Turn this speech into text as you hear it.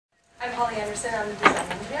Holly Anderson. I'm the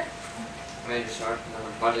design engineer. Major Sharp, I'm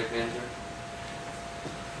a project manager.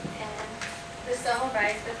 And this song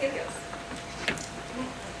rides with Helios.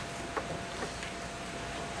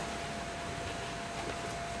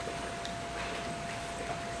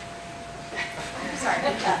 Sorry.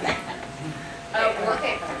 Oh,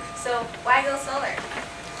 okay. So why go solar?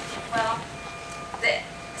 Well, the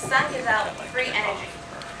sun gives out free energy,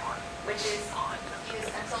 which is used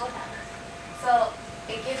in solar panels. So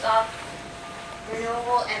it gives off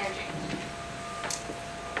renewable energy.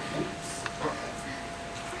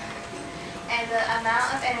 And the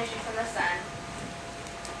amount of energy from the sun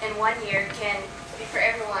in 1 year can be for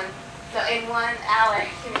everyone. No, in 1 hour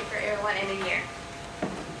can be for everyone in a year.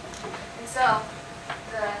 And so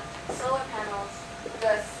the solar panels,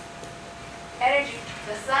 the energy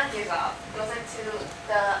the sun gives off goes into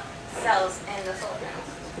the cells in the solar panels.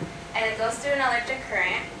 And it goes through an electric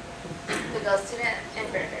current that goes to the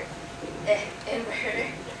inverter,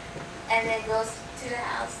 and then goes to the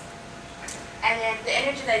house. And then the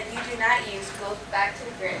energy that you do not use goes back to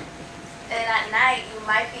the grid. And at night, you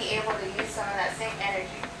might be able to use some of that same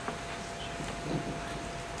energy.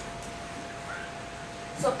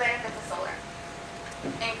 So benefits of solar.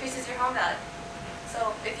 It increases your home value.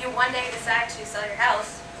 So if you one day decide to sell your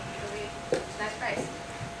house, it'll be a nice price.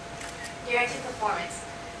 Guaranteed performance.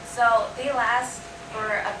 So they last for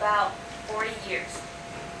about 40 years.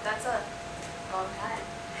 That's a long time.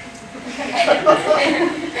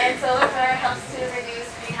 And solar power helps to reduce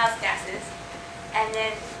greenhouse gases and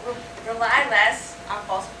then rely less on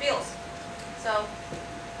fossil fuels. So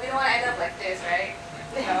we don't want to end up like this, right?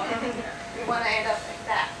 No. We want to end up like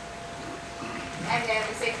that. And then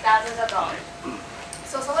we save thousands of dollars.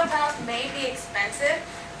 So solar panels may be expensive,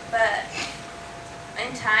 but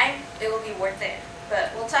in time it will be worth it.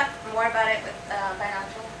 But we'll talk more about it with the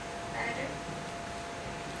financial manager.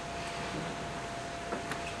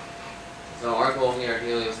 So our goal here at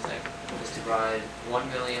Helios Tech is to provide 1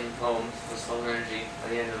 million homes with solar energy by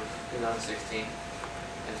the end of 2016,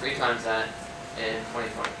 and 3 times that in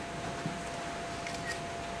 2020.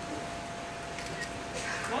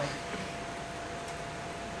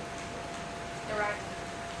 You're right.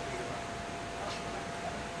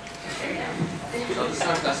 So this is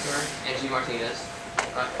our customer, Angie Martinez.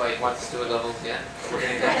 Not quite wants to do a levels yet. We're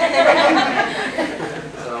getting there.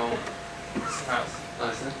 So this is her house.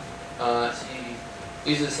 Listen. She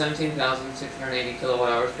uses 17,680 kilowatt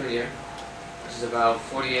hours per year, which is about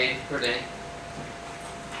 48 per day.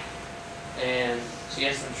 And she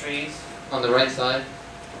has some trees on the right side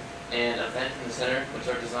and a vent in the center, which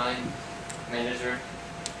our design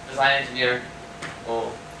engineer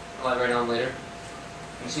will elaborate on later.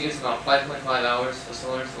 And she gets about 5.5 hours of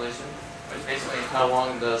solar installation, which is basically how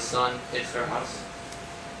long the sun hits her house,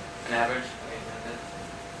 an average.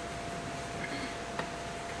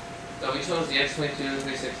 So we chose the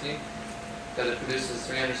X22-360 because it produces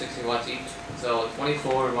 360 watts each. So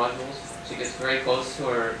 24 modules. She gets very close to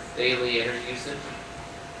her daily energy usage.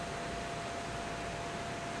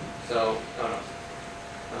 So,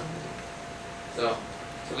 So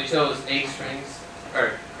we chose 3 strings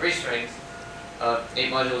of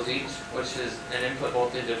 8 modules each, which is an input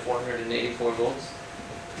voltage of 484 volts.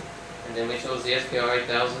 And then we chose the SPR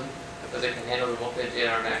 8000 because it can handle the voltage at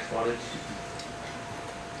our max wattage.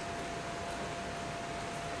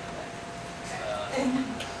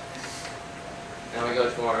 Now we go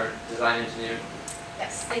to our design engineer.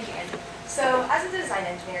 Yes, thank you, Angie. So as a design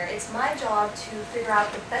engineer, it's my job to figure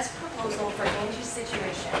out the best proposal for Angie's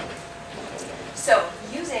situation. So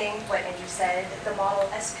using what Angie said, the model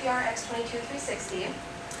SPR X22-360,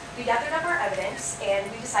 we gathered up our evidence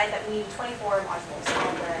and we decided that we need 24 modules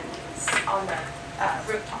on the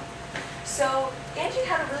rooftop. So Angie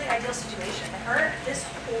had a really ideal situation. This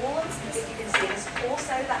whole, if you can see, this whole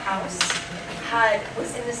side of the house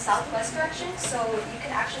was in the southwest direction, so you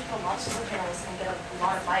can actually put a lot of solar panels and get a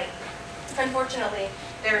lot of light. Unfortunately,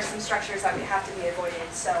 there are some structures that we have to be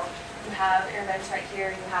avoided. So you have air vents right here,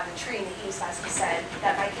 you have the tree in the east, as he said,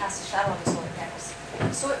 that might cast a shadow on the solar panels.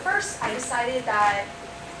 So at first, I decided that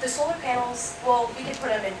the solar panels, well, we could put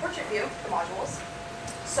them in portrait view, the modules.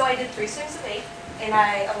 So I did 3 strings of 8, and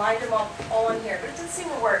I aligned them up all in here. But it didn't seem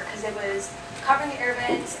to work because it was covering the air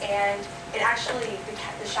vents, and it actually,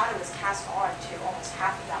 the shadow was cast on to almost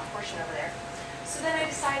half of that portion over there. So then I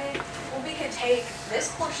decided, well, we could take this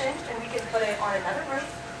portion and we could put it on another roof,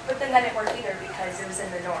 but then that didn't work either because it was in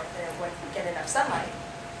the north and it wouldn't get enough sunlight.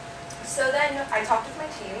 So then I talked with my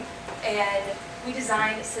team and we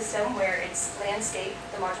designed a system where it's landscape,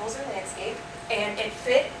 the modules are landscape, and it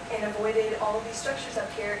fit and avoided all of these structures up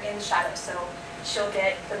here in the shadow. So she'll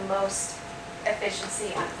get the most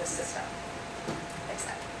efficiency out of the system.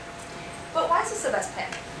 But why is this the best plan?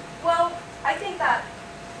 Well, I think that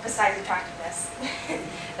besides attractiveness,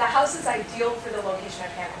 the house is ideal for the location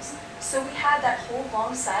of panels. So we had that whole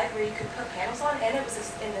long side where you could put panels on, and it was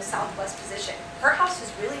in the southwest position. Her house is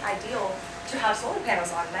really ideal to have solar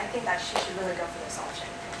panels on, and I think that she should really go for this option.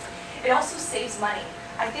 It also saves money.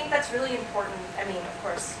 I think that's really important. I mean, of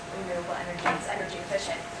course, renewable energy is energy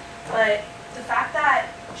efficient, but the fact that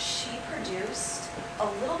she produced a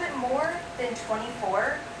little bit more than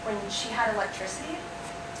 24 when she had electricity,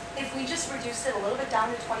 if we just reduced it a little bit down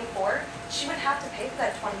to 24, she would have to pay for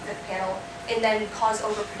that 25th panel and then cause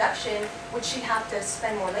overproduction, which she'd have to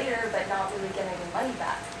spend more later, but not really getting any money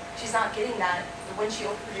back. She's not getting that. When she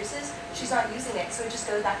overproduces, she's not using it, so it just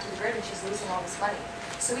goes back to the grid and she's losing all this money.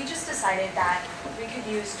 So we just decided that we could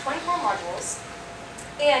use 24 modules,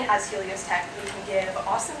 and as Helios Tech, we can give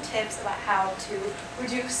awesome tips about how to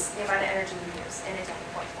reduce the amount of energy we use, and it's only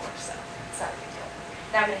 0.4, so it's not a big deal.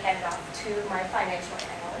 Now I'm going to hand it off to my financial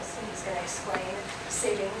analyst, and he's going to explain the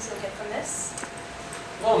savings you'll get from this.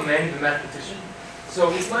 Well, Manny, the mathematician.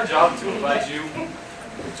 So it's my job to provide you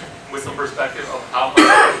with some perspective of how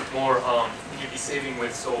much more you'd be saving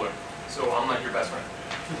with solar. So I'm like your best friend.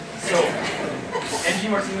 So Angie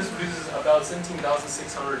Martinez produces about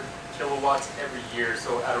 17,600 kilowatts every year.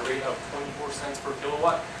 So at a rate of 24 cents per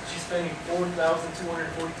kilowatt, she's spending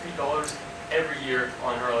 $4,243 every year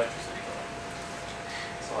on her electricity bill.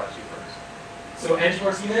 That's a lot cheaper. So Angie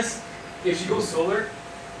Martinez, if she goes solar,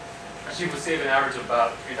 she would save an average of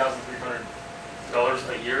about $3,300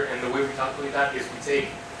 a year. And the way we calculate that is we take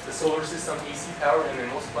the solar system AC power and then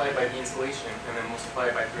multiply it by the installation and then multiply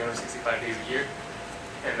it by 365 days a year.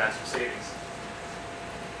 And that's your savings.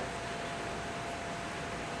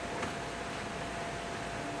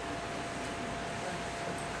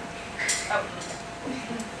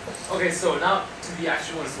 Oh. Okay, so now to the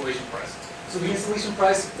actual installation price. So the installation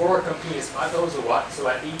price for our company is $5 a watt. So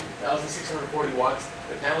at 8,640 watts,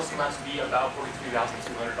 the panels come out to be about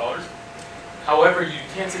 $43,200. However, you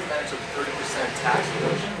can take advantage of 30% tax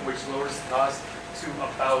reduction, which lowers the cost to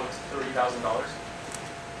about $30,000.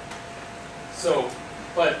 So,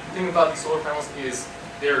 but the thing about these solar panels is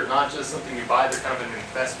they're not just something you buy, they're kind of an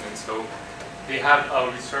investment. So they have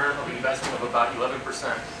a return of investment of about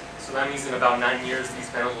 11%. So that means in about 9 years, these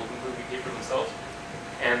panels will completely pay for themselves.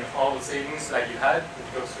 And all the savings that you had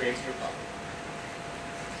will go straight into your pocket.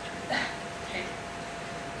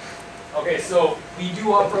 Okay, so we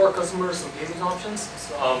do offer our customers some payment options.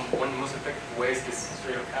 So, one of the most effective ways is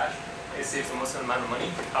straight up cash. It saves a certain amount of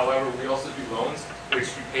money. However, we also do loans,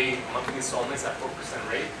 which you pay monthly installments at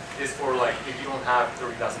 4% rate. Is for like if you don't have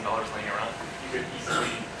 $30,000 laying around, you could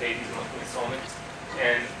easily pay these monthly installments.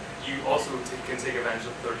 And you also can take advantage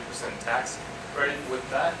of 30% tax credit with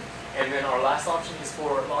that. And then our last option is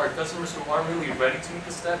for our customers who aren't really ready to make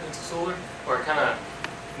the step into solar, or are kind of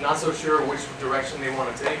not so sure which direction they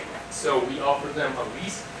want to take. So we offer them a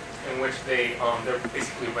lease in which they're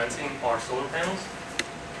basically renting our solar panels.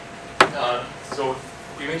 So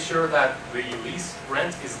we make sure that the lease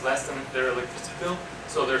rent is less than their electricity bill,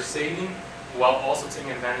 so they're saving while also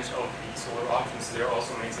taking advantage of the solar options. They're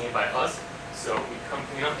also maintained by us, so we come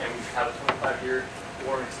clean up and we have a 25-year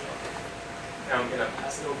warranty on it. Now I'm going to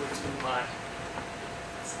pass it over to my.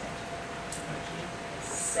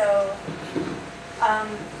 So,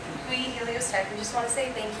 we, Helios Tech, we just want to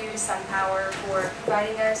say thank you to SunPower for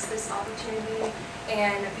providing us this opportunity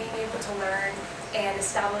and being able to learn and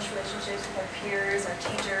establish relationships with our peers, our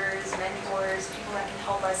teachers, mentors, people that can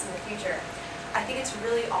help us in the future. I think it's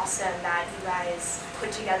really awesome that you guys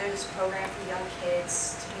put together this program for young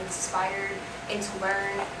kids to be inspired and to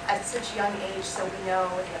learn at such a young age so we know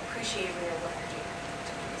and appreciate renewable energy.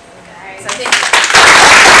 Okay, so thank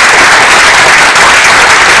you.